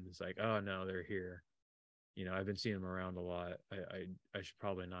it and it's like, oh no, they're here. I've been seeing them around a lot. I should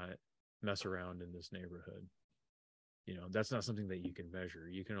probably not mess around in this neighborhood. That's not something that you can measure.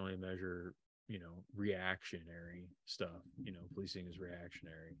 You can only measure, reactionary stuff. Policing is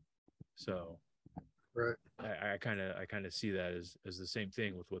reactionary. So Right. I kind of see that as the same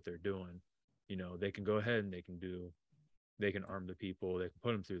thing with what they're doing. They can go ahead and they can arm the people, they can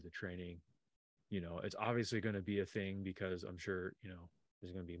put them through the training. It's obviously going to be a thing because I'm sure,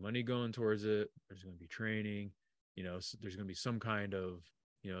 there's going to be money going towards it. There's going to be training, there's going to be some kind of,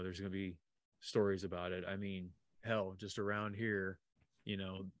 there's going to be stories about it. I mean, hell, just around here,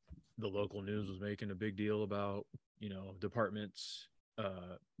 the local news was making a big deal about, departments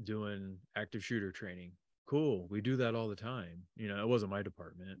doing active shooter training. Cool. We do that all the time. It wasn't my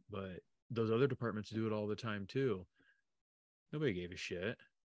department, but those other departments do it all the time too. Nobody gave a shit.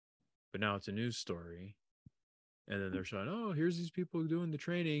 But now it's a news story. And then they're showing, oh, here's these people doing the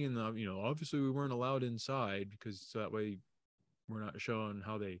training. And, obviously we weren't allowed inside because so that way we're not showing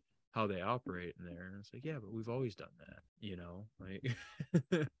how they operate in there. And it's like, yeah, but we've always done that, like,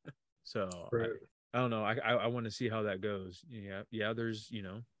 so Right. I don't know. I want to see how that goes. Yeah. There's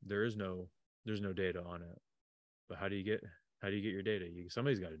there's no data on it. But how do you get your data?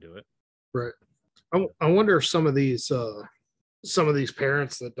 Somebody's got to do it. Right. I wonder if some of these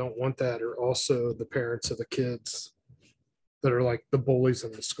parents that don't want that are also the parents of the kids that are like the bullies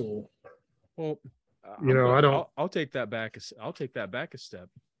in the school. Well, I don't. I'll take that back. I'll take that back a step.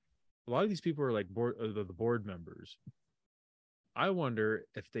 A lot of these people are like the board members. I wonder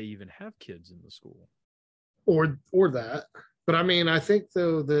if they even have kids in the school. Or that. But I mean, I think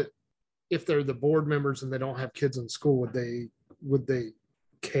though that if they're the board members and they don't have kids in school, would they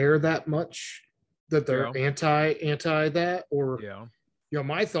care that much that they're anti that? Or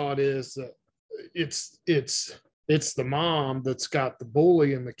my thought is that it's the mom that's got the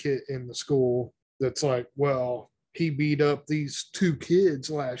bully in the kid in the school that's like, well, he beat up these 2 kids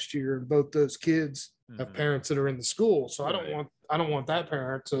last year, and both those kids have parents that are in the school. So I don't want that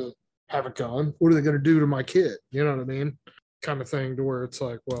parent to have a gun. What are they going to do to my kid? You know what I mean? Kind of thing, to where it's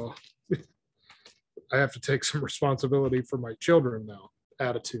like, well, I have to take some responsibility for my children now.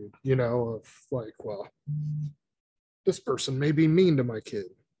 Attitude, of like, well, this person may be mean to my kid.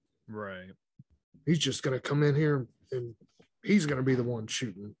 Right. He's just going to come in here and he's going to be the one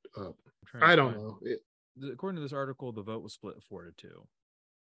shooting up. I don't know. According to this article, the vote was split 4-2.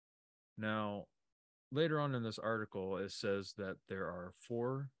 Now, later on in this article, it says that there are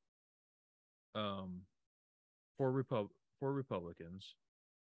four Republicans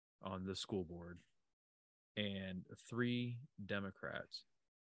on the school board and 3 Democrats.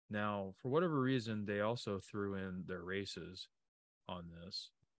 Now, for whatever reason, they also threw in their races on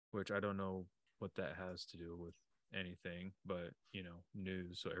this, which I don't know what that has to do with anything, but,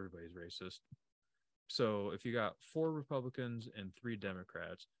 news, so everybody's racist. So if you got 4 Republicans and 3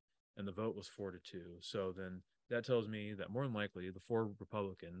 Democrats, and the vote was 4-2, so then that tells me that more than likely the 4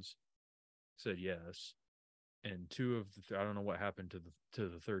 Republicans said yes, and two of I don't know what happened to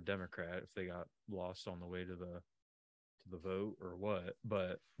the third Democrat, if they got lost on the way to the vote or what,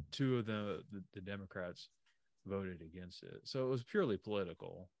 but two of the Democrats voted against it. So it was purely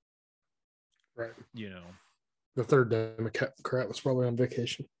political. Right. You know. The third Democrat was probably on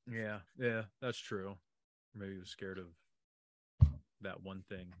vacation. Yeah, that's true. Maybe he was scared of that one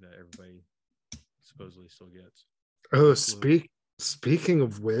thing that everybody supposedly still gets. Oh, speaking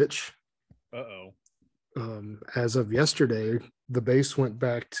of which, as of yesterday, the base went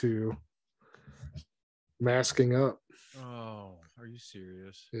back to masking up. Oh, are you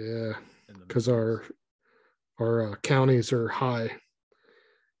serious? Yeah, because our counties are high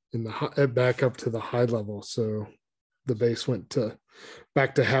in the back up to the high level, so the base went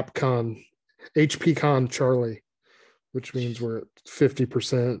back to HPCon Charlie, which means we're at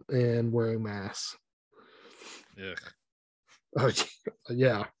 50% and wearing masks. Yeah.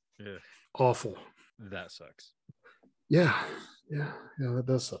 Yeah. Awful. That sucks. Yeah, that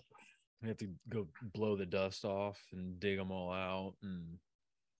does suck. We have to go blow the dust off and dig them all out.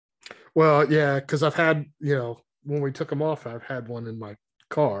 Well, yeah, because I've had, when we took them off, I've had one in my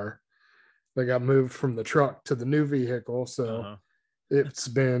car. They got moved from the truck to the new vehicle, so it's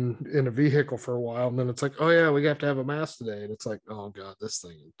been in a vehicle for a while, and then it's like, oh yeah, we have to have a mask today, and it's like, oh god, this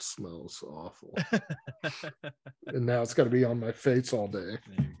thing smells awful. And now it's got to be on my face all day.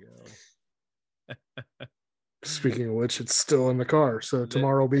 There you go. Speaking of which, it's still in the car, so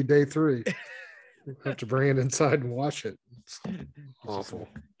tomorrow will be day 3. We'll have to bring it inside and wash it. It's awful.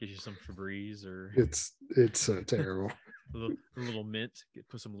 Get you some Febreze or it's terrible. a little mint.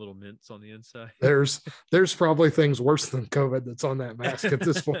 Put some little mints on the inside. There's probably things worse than COVID that's on that mask at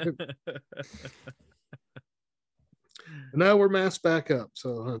this point. Now we're masked back up,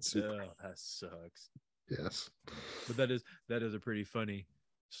 so that's that sucks. Yes, but that is a pretty funny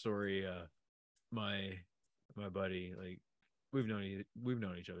story. My buddy, like we've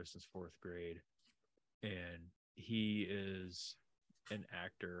known each other since 4th grade, and he is an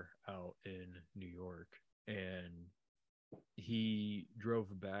actor out in New York, and he drove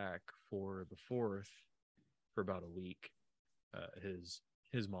back for the 4th for about a week.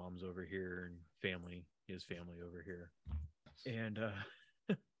 His mom's over here and his family over here, and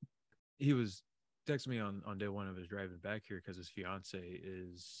he was texting me on day 1 of his driving back here because his fiance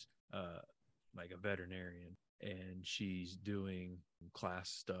is like a veterinarian, and she's doing class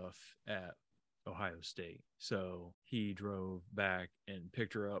stuff at Ohio State. So he drove back and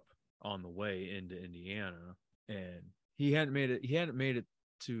picked her up on the way into Indiana, and he hadn't made it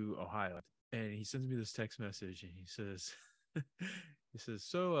to Ohio, and he sends me this text message, and he says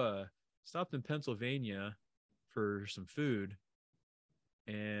so stopped in Pennsylvania for some food,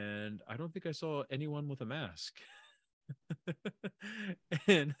 and I don't think I saw anyone with a mask.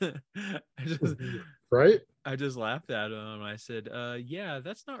 And I just laughed at him. I said, yeah,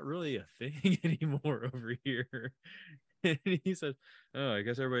 that's not really a thing anymore over here. And he said, oh, I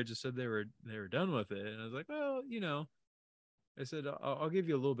guess everybody just said they were done with it. And I was like, well, I said, I'll give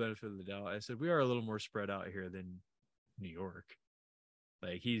you a little benefit of the doubt. I said, we are a little more spread out here than New York.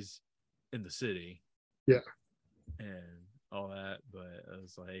 Like, he's in the city. Yeah. And all that. But I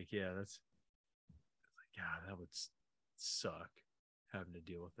was like, yeah, God, that would suck having to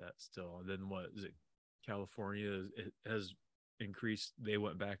deal with that still. And then what is it? California has increased. They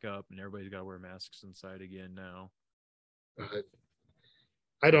went back up, and everybody's got to wear masks inside again now.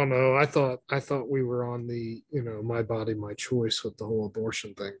 I don't know. I thought we were on the my body, my choice with the whole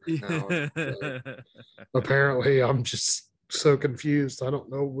abortion thing right now. Apparently, I'm just so confused. I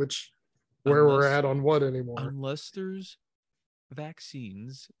don't know where we're at on what anymore. Unless there's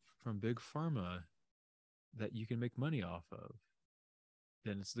vaccines from Big Pharma that you can make money off of,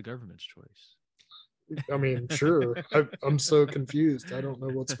 then it's the government's choice. I mean, sure. I'm so confused. I don't know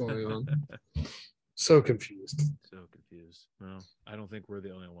what's going on. So confused. Well, I don't think we're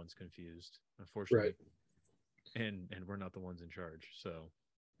the only ones confused, unfortunately. Right. And we're not the ones in charge. So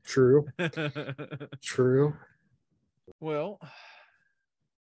true. True. Well,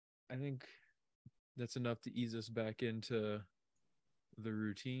 I think that's enough to ease us back into the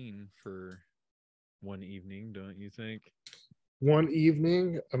routine for one evening, don't you think? One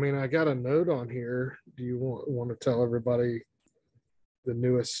evening? I mean, I got a note on here. Do you want to tell everybody the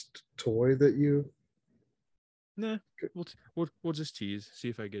newest toy that you? Nah, we'll just tease. See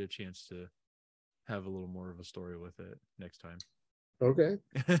if I get a chance to have a little more of a story with it next time. Okay.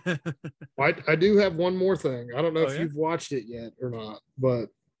 I do have one more thing. I don't know if you've watched it yet or not, but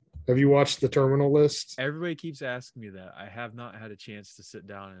have you watched The Terminal List? Everybody keeps asking me that. I have not had a chance to sit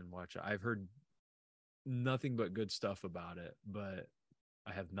down and watch it. I've heard nothing but good stuff about it, but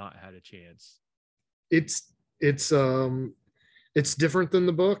I have not had a chance. It's it's different than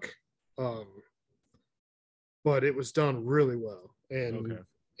the book, um, but it was done really well, Okay.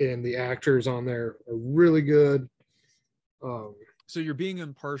 and the actors on there are really good. Um, So you're being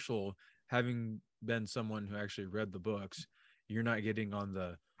impartial, having been someone who actually read the books. You're not getting on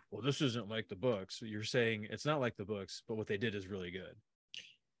the, well, this isn't like the books. You're saying it's not like the books, but what they did is really good,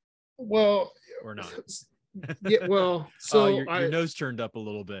 well, or not. yeah, well, Oh, so your nose turned up a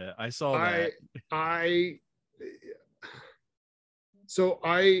little bit. I saw that. I so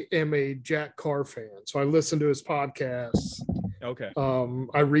I am a Jack Carr fan. So I listen to his podcasts. Okay.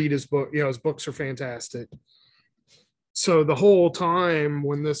 I read his book. His books are fantastic. So the whole time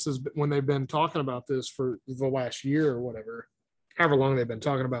when they've been talking about this for the last year or whatever, however long they've been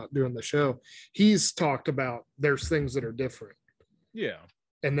talking about doing the show, he's talked about there's things that are different. Yeah.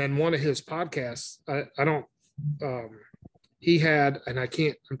 And then one of his podcasts, I don't, he had, and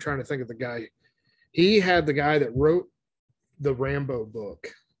I'm trying to think of the guy. He had the guy that wrote the Rambo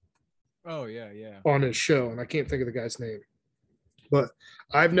book. Oh yeah, yeah. On his show, and I can't think of the guy's name, but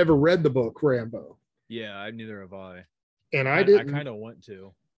I've never read the book Rambo. Yeah, neither have I. And I kind of want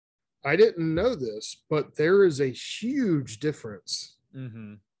to. I didn't know this, but there is a huge difference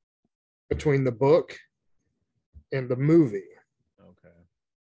between the book and the movie. Okay.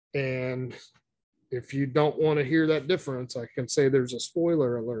 And if you don't want to hear that difference, I can say there's a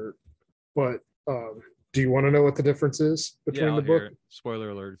spoiler alert. But do you want to know what the difference is between the book?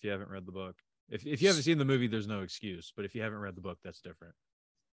 Spoiler alert if you haven't read the book. If you haven't seen the movie, there's no excuse. But if you haven't read the book, that's different.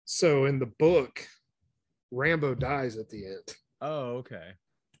 So in the book, Rambo dies at the end. Oh, okay.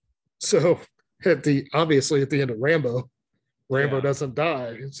 So obviously at the end of Rambo doesn't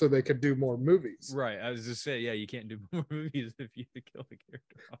die, so they could do more movies. Right. I was just saying, yeah, you can't do more movies if you kill the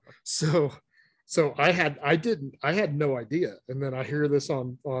character off. So I had no idea, and then I hear this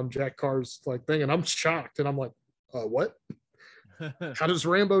on Jack Carr's thing, and I'm shocked, and I'm like, what? How does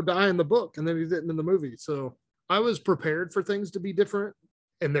Rambo die in the book, and then he didn't in the movie? So I was prepared for things to be different.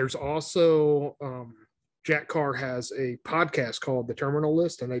 And there's also Jack Carr has a podcast called The Terminal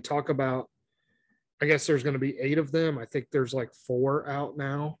List, and they talk about, I guess there's going to be 8 of them. I think there's 4 out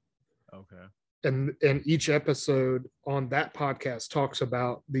now. Okay. And each episode on that podcast talks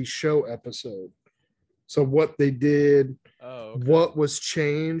about the show episode. So what they did, what was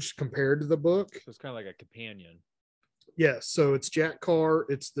changed compared to the book. So it's kind of like a companion. Yes. So it's Jack Carr,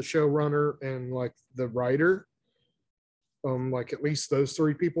 it's the showrunner and the writer. At least those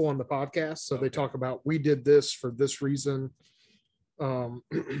 3 people on the podcast. So they talk about, we did this for this reason.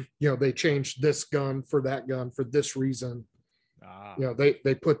 They changed this gun for that gun for this reason.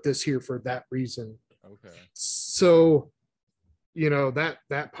 They put this here for that reason. Okay. So,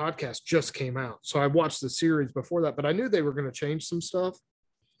 that podcast just came out. So I watched the series before that, but I knew they were going to change some stuff.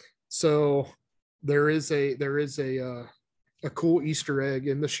 So there is a cool Easter egg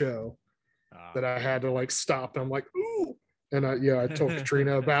in the show that I had to stop. And I'm like, ooh. And I told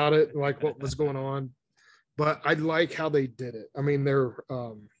Katrina about it, what was going on. But I like how they did it. I mean,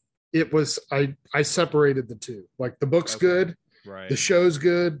 I separated the two. The book's good, right? The show's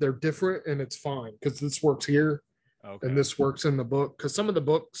good. They're different, and it's fine because this works here, and this works in the book. Because some of the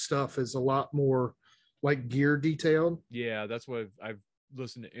book stuff is a lot more gear detailed. Yeah, that's what I've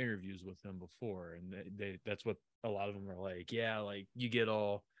listened to interviews with them before, and that's what a lot of them are like. Yeah, you get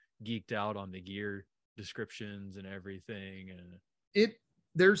all geeked out on the gear descriptions and everything, and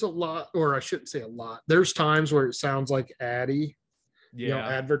there's a lot, or I shouldn't say a lot. There's times where it sounds like addy,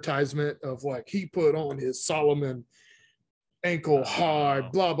 advertisement of he put on his Solomon ankle high,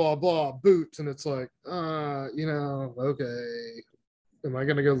 blah blah blah boots, and it's okay. Am I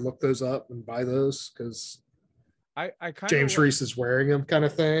gonna go look those up and buy those because I kind James Reese is wearing them, kind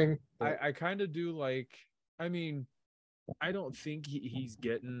of thing? I kind of do I mean, I don't think he's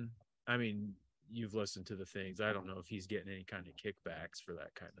getting. I mean, you've listened to the things. I don't know if he's getting any kind of kickbacks for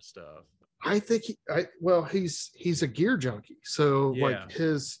that kind of stuff. I think he's a gear junkie. So and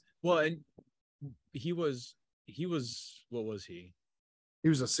he was what was he? He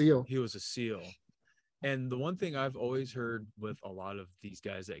was a SEAL. He was a SEAL. And the one thing I've always heard with a lot of these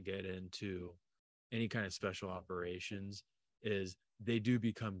guys that get into any kind of special operations is they do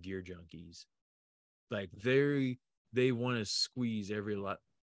become gear junkies. They want to squeeze every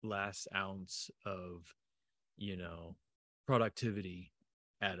last ounce of productivity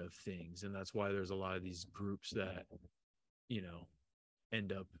out of things, and that's why there's a lot of these groups that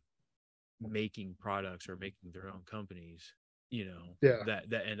end up making products or making their own companies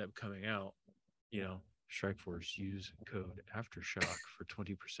that end up coming out. Strikeforce, use code Aftershock for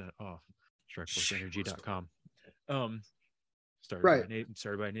 20% off. StrikeForceEnergy.com. Started by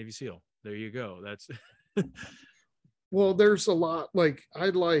a Navy SEAL. There you go. That's Well, there's a lot like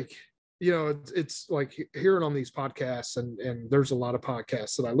I'd like, it's like hearing on these podcasts, and there's a lot of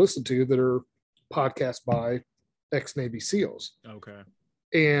podcasts that I listen to that are podcasts by ex-Navy SEALs. Okay.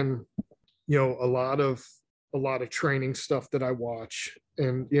 And a lot of training stuff that I watch,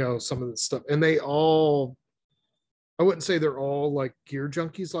 and some of the stuff, and they all, I wouldn't say they're all like gear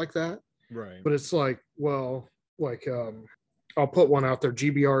junkies like that, Right. but it's like, well, like I'll put one out there,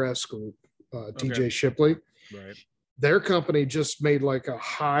 GBRS Group, DJ Shipley. Right. Their company just made like a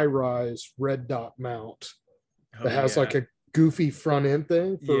high rise red dot mount that has like a goofy front end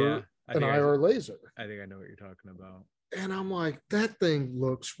thing for an IR laser. I think I know what you're talking about. And I'm like, that thing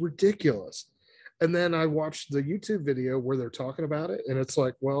looks ridiculous. And then I watched the YouTube video where they're talking about it, and it's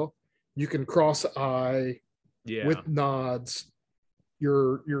like, well, you can cross eye with nods.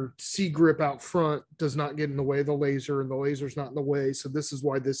 Your C grip out front does not get in the way of the laser, and the laser's not in the way. So this is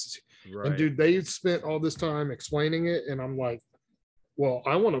why this is. Right. And dude, they spent all this time explaining it, and I'm like, well,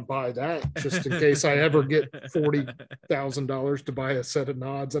 I want to buy that just in case I ever get $40,000 to buy a set of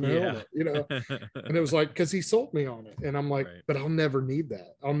nods and a helmet, And it was like, because he sold me on it, and I'm like, but I'll never need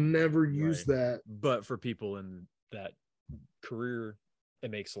that. I'll never use that. But for people in that career, it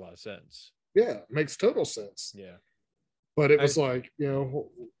makes a lot of sense. Yeah, it makes total sense. Yeah. But it was like,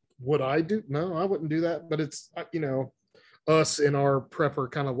 would I do? No, I wouldn't do that. But it's, us in our prepper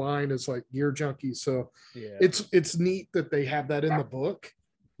kind of line is like gear junkies. So it's neat that they have that in the book.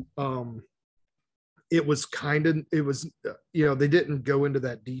 It was they didn't go into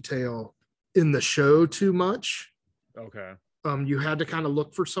that detail in the show too much. Okay. You had to kind of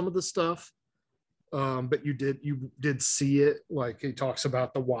look for some of the stuff. But you did see it. Like he talks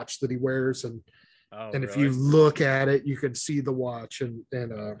about the watch that he wears, and really? If you look at it, you can see the watch and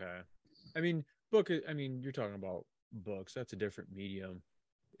okay. I mean, you're talking about books. That's a different medium.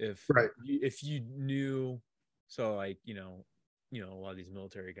 If you knew, so like, a lot of these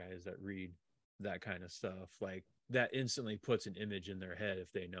military guys that read that kind of stuff, like that instantly puts an image in their head if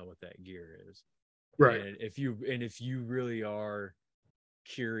they know what that gear is. Right. And if you really are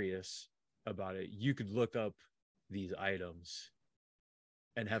curious about it, you could look up these items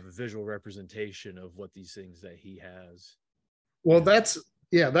and have a visual representation of what these things that he has. Well, that's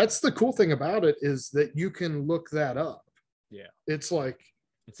the cool thing about it, is that you can look that up. Yeah. It's like,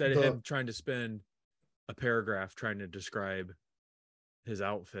 instead of him trying to spend a paragraph trying to describe his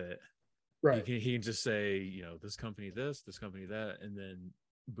outfit, right, he can just say, this company this company that, and then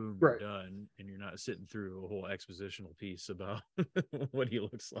boom, you're done, and you're not sitting through a whole expositional piece about what he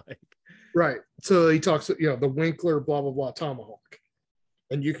looks like. Right. So he talks, the Winkler blah blah blah tomahawk,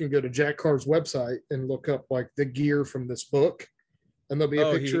 and you can go to Jack Carr's website and look up like the gear from this book, and there'll be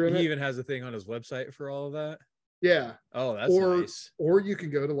a picture in it. He even has a thing on his website for all of that. Yeah. Oh, that's nice. Or you can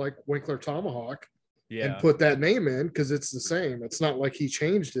go to like Winkler Tomahawk and put that name in, because it's the same. It's not like he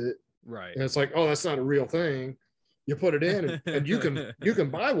changed it. Right. And it's like, oh, that's not a real thing. You put it in, and you can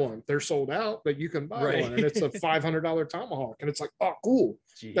buy one. They're sold out, but you can buy one, and it's a $500 tomahawk, and it's like, oh, cool.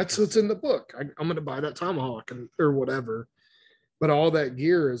 Jeez. That's what's in the book. I'm going to buy that tomahawk or whatever. But all that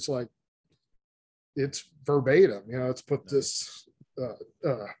gear is like, it's verbatim. It's put this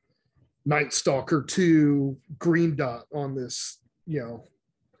Night Stalker 2 green dot on this,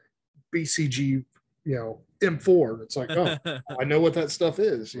 BCG, M4. It's like, oh, I know what that stuff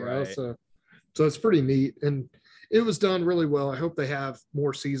is, know. So it's pretty neat, and it was done really well. I hope they have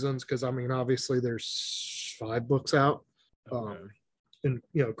more seasons, because obviously there's 5 books out. Okay. And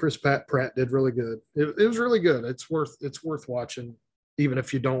Chris Pratt did really good. It was really good. It's worth watching, even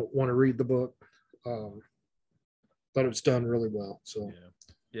if you don't want to read the book. But it was done really well. So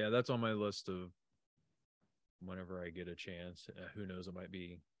yeah, that's on my list of whenever I get a chance. Who knows? It might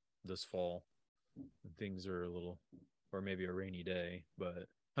be this fall. Things are a little, or maybe a rainy day. But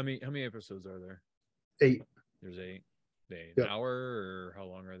how many episodes are there? 8. There's 8. An hour, or how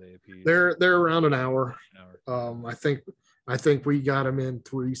long are they a piece? They're around an hour. I think we got them in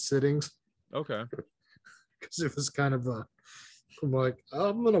 3 sittings. Okay. Because it was kind of I'm like,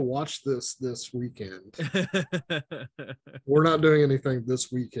 I'm gonna watch this weekend. We're not doing anything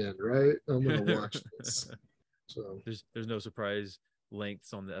this weekend, right? I'm gonna watch this. So there's no surprise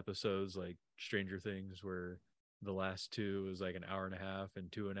lengths on the episodes like Stranger Things, where the last 2 is like an hour and a half and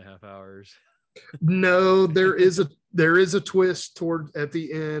 2.5 hours. No, there is a twist toward at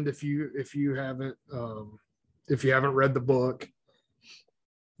the end if you haven't read the book.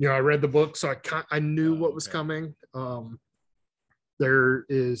 I read the book, so I knew what was coming. There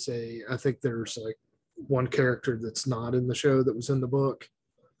is I think there's like one character that's not in the show that was in the book.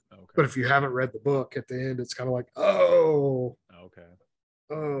 Okay. But if you haven't read the book, at the end it's kind of like, oh, okay,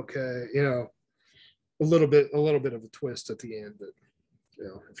 a little bit of a twist at the end that, you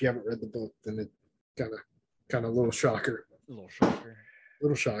know, if you haven't read the book, then it kind of a little shocker, A little shocker.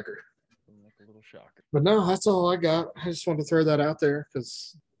 little shocker. Like a little shocker. But no, that's all I got. I just wanted to throw that out there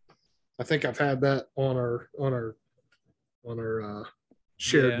because I think I've had that on our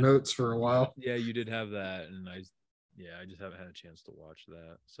shared notes for a while. Yeah, you did have that, and I just haven't had a chance to watch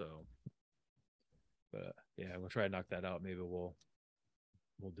that. So, but yeah, we'll try to knock that out. Maybe we'll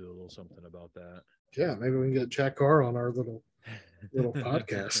do a little something about that. Yeah, maybe we can get Jack Carr on our little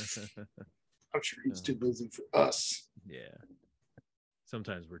podcast. I'm sure he's too busy for us. Yeah.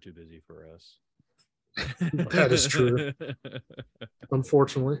 Sometimes we're too busy for us. That is true.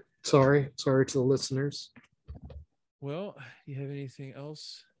 Unfortunately. Sorry to the listeners. Well, do you have anything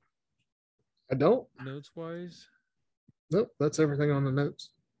else? I don't. Notes wise? Nope, that's everything on the notes.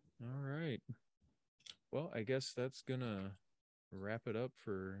 All right. Well, I guess that's gonna wrap it up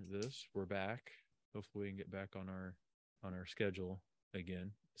for this. We're back. Hopefully we can get back on our schedule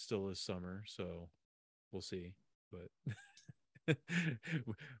again. Still is summer, so we'll see. But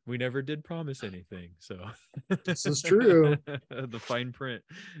we never did promise anything, so this is true. The fine print.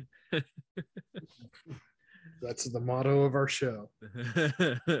 That's the motto of our show.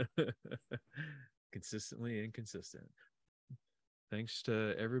 Consistently inconsistent. Thanks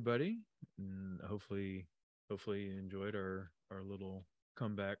to everybody, and hopefully you enjoyed our little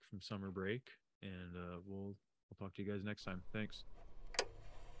comeback from summer break, and we'll talk to you guys next time. Thanks.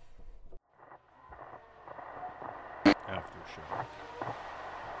 Aftershock.